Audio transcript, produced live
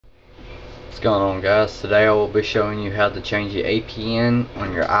What's going on, guys? Today I will be showing you how to change the APN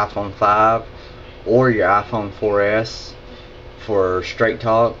on your iPhone 5 or your iPhone 4S for Straight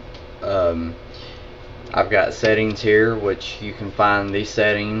Talk. I've got settings here, which you can find these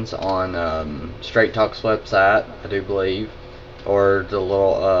settings on Straight Talk's website, I do believe, or the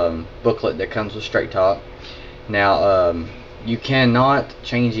little booklet that comes with Straight Talk. Now, you cannot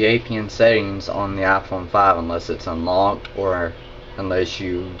change the APN settings on the iPhone 5 unless it's unlocked or unless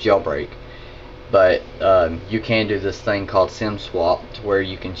you jailbreak. But you can do this thing called SIM swap, to where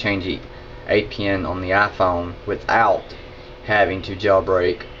you can change the APN on the iPhone without having to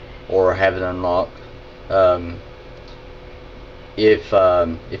jailbreak or have it unlocked.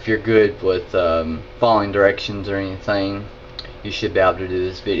 If you're good with following directions or anything, you should be able to do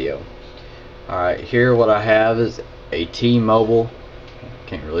this video. Alright, here what I have is a T-Mobile,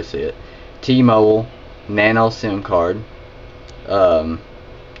 can't really see it, T-Mobile Nano SIM card.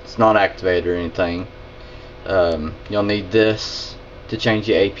 It's not activated or anything. You'll need this to change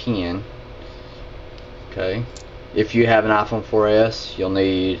the APN. Okay. If you have an iPhone 4S, you'll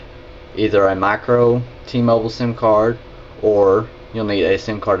need either a micro T-Mobile SIM card, or you'll need a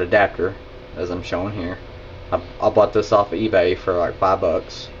SIM card adapter, as I'm showing here. I bought this off of eBay for like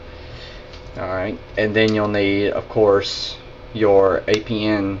 $5. Alright, and then you'll need, of course, your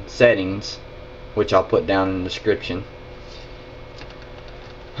APN settings, which I'll put down in the description.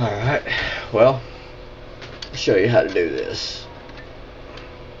 Alright, well, I'll show you how to do this.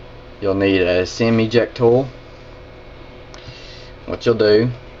 You'll need a SIM eject tool. What you'll do,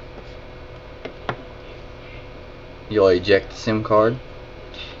 you'll eject the SIM card.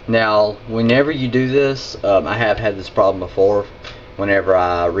 Now, whenever you do this, I have had this problem before whenever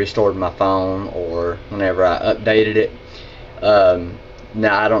I restored my phone or whenever I updated it.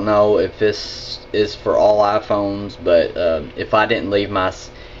 Now, I don't know if this is for all iPhones, but if I didn't leave my,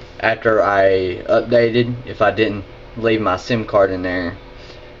 after I updated, if I didn't leave my SIM card in there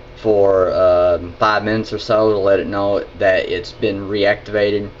for 5 minutes or so to let it know that it's been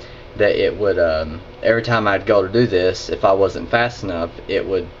reactivated, that it would, every time I'd go to do this, if I wasn't fast enough, it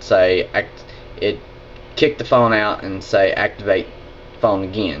would say, it kick the phone out and say activate phone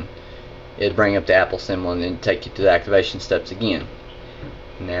again. It'd bring up the Apple symbol and then take you to the activation steps again.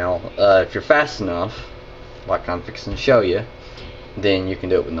 Now, if you're fast enough, like I'm fixing to show you, then you can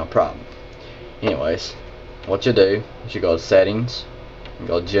do it with no problem. Anyways, what you do is you go to settings, you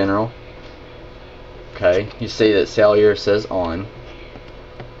go to general. Okay, you see that cellular says on.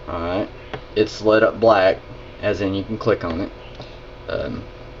 Alright, it's lit up black, as in you can click on it.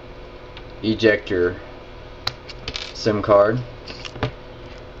 Eject your SIM card,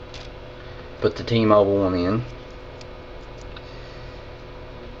 put the T-Mobile one in.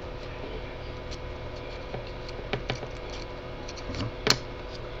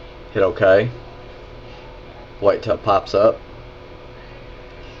 Hit OK. Wait till it pops up,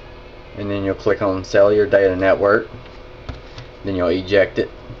 and then you'll click on cellular data network. Then you'll eject it.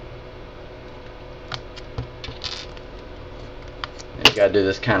 And you gotta do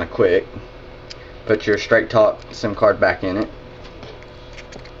this kind of quick. Put your Straight Talk SIM card back in it.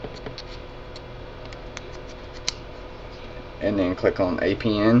 And then click on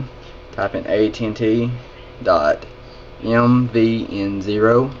APN. Type in att.mvno.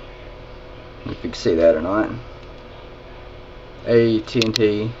 If you can see that or not.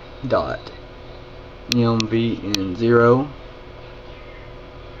 att.mvno.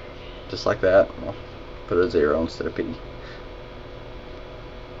 Just like that. I'll put a 0 instead of P.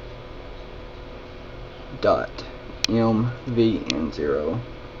 .mvno.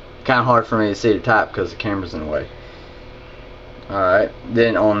 Kind of hard for me to see the type because the camera's in the way. Alright,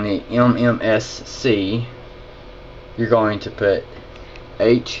 then on the MMSC, you're going to put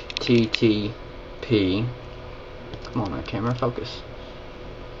HTTP. Come on now, camera, focus.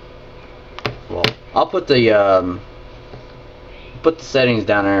 Well, I'll put the settings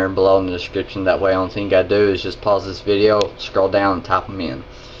down there below in the description. That way, only thing you gotta do is just pause this video, scroll down, and type them in.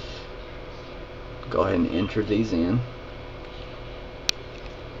 Go ahead and enter these in.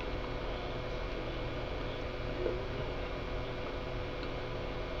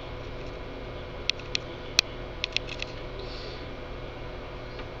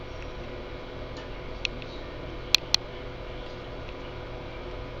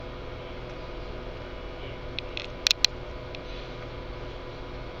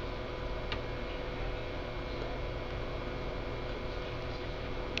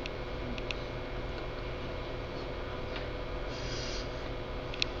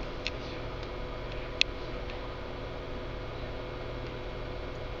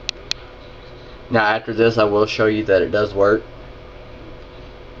 Now after this I will show you that it does work.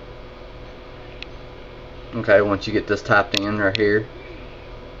 Okay, once you get this typed in right here.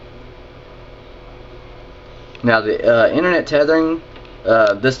 Now the internet tethering,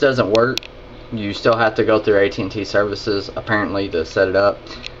 this doesn't work. You still have to go through AT&T services apparently to set it up,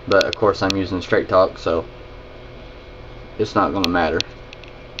 but of course I'm using StraightTalk, so it's not going to matter.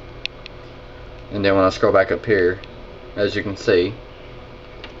 And then when I scroll back up here, as you can see,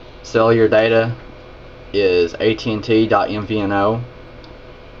 cellular data is att.mvno,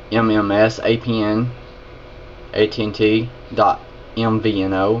 MMS APN, att.mvno.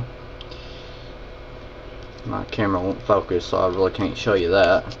 My camera won't focus, so I really can't show you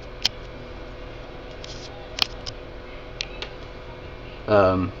that.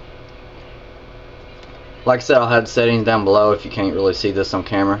 Like I said, I'll have the settings down below if you can't really see this on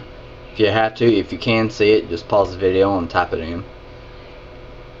camera. If you have to, if you can see it, just pause the video and type it in.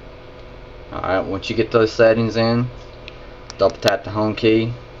 Alright, once you get those settings in, double tap the home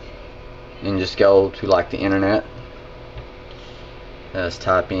key and just go to like the internet. Let's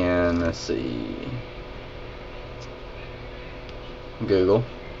type in, let's see, Google.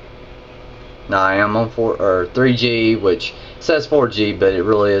 Now I am on 3G, which says 4G, but it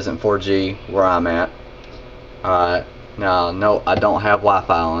really isn't 4G where I'm at. Alright, now no, I don't have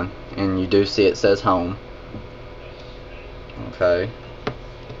Wi-Fi on, and you do see it says home. Okay,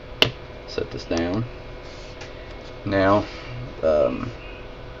 set this down. Now, hold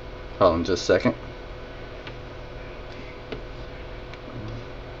on just a second.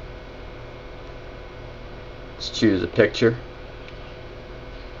 Let's choose a picture.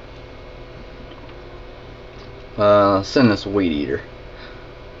 Send this weed eater.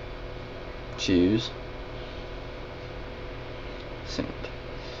 Choose. Send.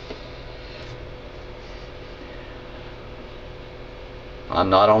 I'm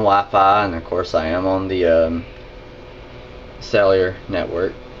not on Wi-Fi, and of course I am on the cellular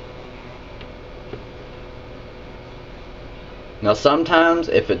network. Now sometimes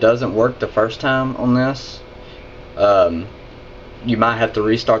if it doesn't work the first time on this, you might have to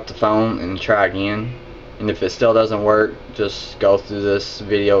restart the phone and try again. And if it still doesn't work, just go through this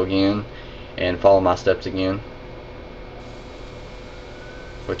video again and follow my steps again,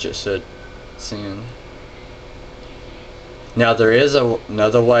 which it should send. Now there is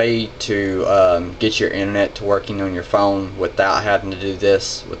another way to get your internet to working on your phone without having to do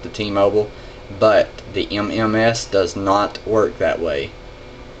this with the T-Mobile, but the MMS does not work that way.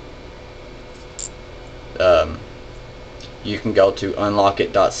 You can go to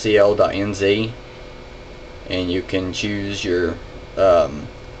unlockit.co.nz and you can choose your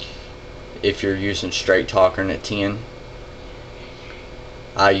if you're using StraightTalk or Net 10.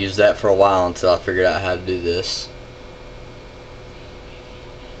 I used that for a while until I figured out how to do this.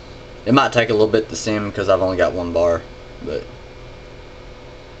 It might take a little bit to send because I've only got one bar, but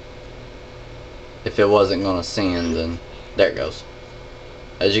if it wasn't going to send, then there it goes.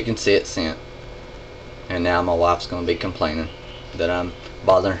 As you can see, it sent. And now my wife's going to be complaining that I'm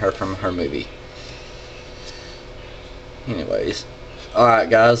bothering her from her movie. Anyways, alright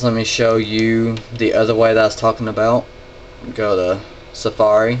guys, let me show you the other way that I was talking about. Go to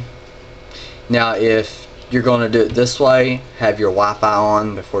Safari. Now if you're going to do it this way, have your Wi-Fi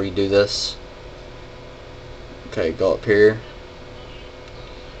on before you do this. Okay, go up here,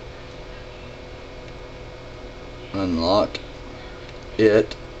 unlock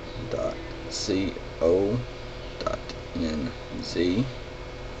it.co.nz.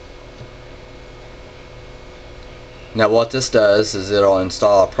 Now what this does is it'll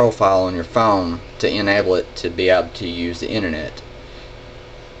install a profile on your phone to enable it to be able to use the internet.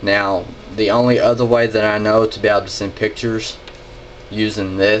 Now the only other way that I know to be able to send pictures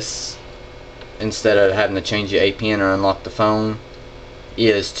using this instead of having to change your APN or unlock the phone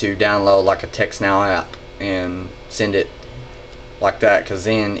is to download like a TextNow app and send it like that, because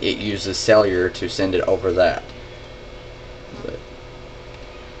then it uses cellular to send it over that. But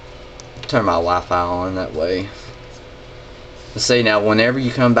turn my Wi-Fi on that way. See, now whenever you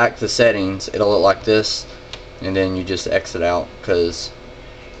come back to settings, it'll look like this, and then you just exit out because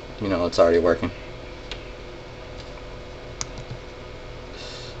you know it's already working.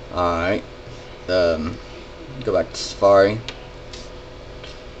 Alright, go back to Safari.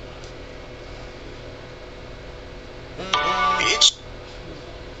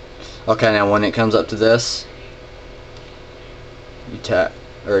 Okay, now when it comes up to this, you tap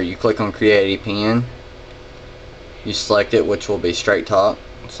or you click on create APN. You select it, which will be StraightTalk.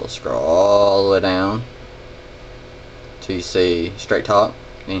 So scroll all the way down till you see StraightTalk.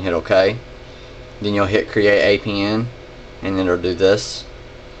 Then you hit OK. Then you'll hit create APN, and then it'll do this.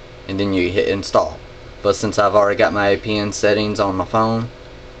 And then you hit install. But since I've already got my APN settings on my phone,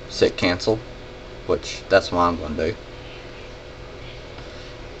 just hit cancel. which that's what I'm going to do.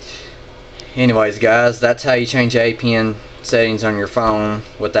 Anyways guys, that's how you change APN settings on your phone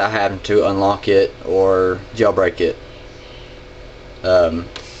without having to unlock it or jailbreak it.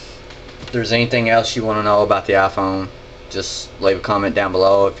 If there's anything else you want to know about the iPhone, just leave a comment down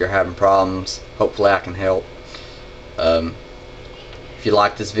below if you're having problems. Hopefully I can help. If you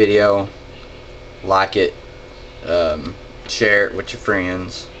like this video, like it, share it with your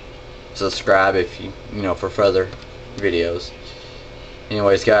friends, subscribe if you know, for further videos.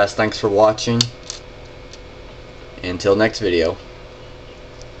 Anyways guys, thanks for watching. Until next video.